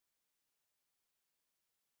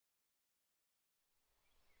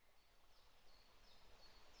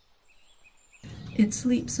It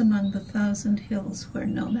sleeps among the 1,000 hills where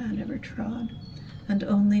no man ever trod, and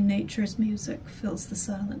only nature's music fills the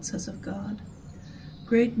silences of God.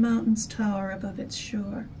 Great mountains tower above its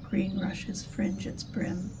shore, green rushes fringe its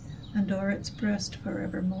brim, and o'er its breast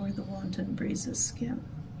forevermore the wanton breezes skim.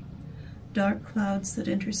 Dark clouds that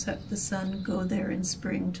intersect the sun go there in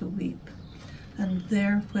spring to weep, and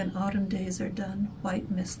there, when autumn days are done,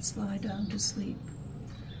 white mists lie down to sleep.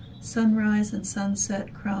 Sunrise and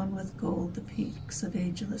sunset crown with gold the peaks of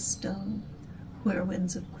ageless stone, where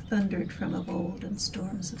winds have thundered from of old and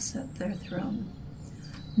storms have set their throne.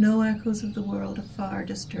 No echoes of the world afar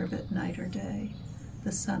disturb it night or day.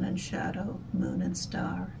 The sun and shadow, moon and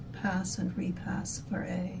star, pass and repass for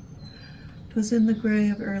aye. 'Twas in the grey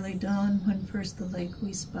of early dawn when first the lake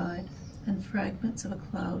we spied, and fragments of a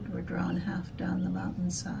cloud were drawn half down the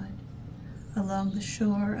mountainside. Along the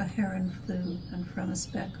shore a heron flew, and from a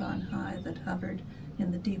speck on high that hovered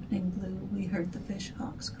in the deepening blue we heard the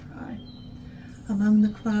fish-hawk's cry. Among the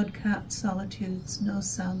cloud-capped solitudes no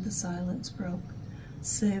sound the silence broke,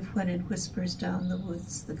 save when in whispers down the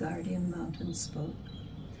woods the guardian mountain spoke.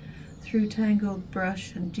 Through tangled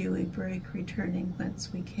brush and dewy brake, returning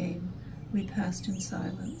whence we came, we passed in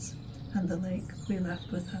silence, and the lake we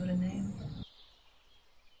left without a name.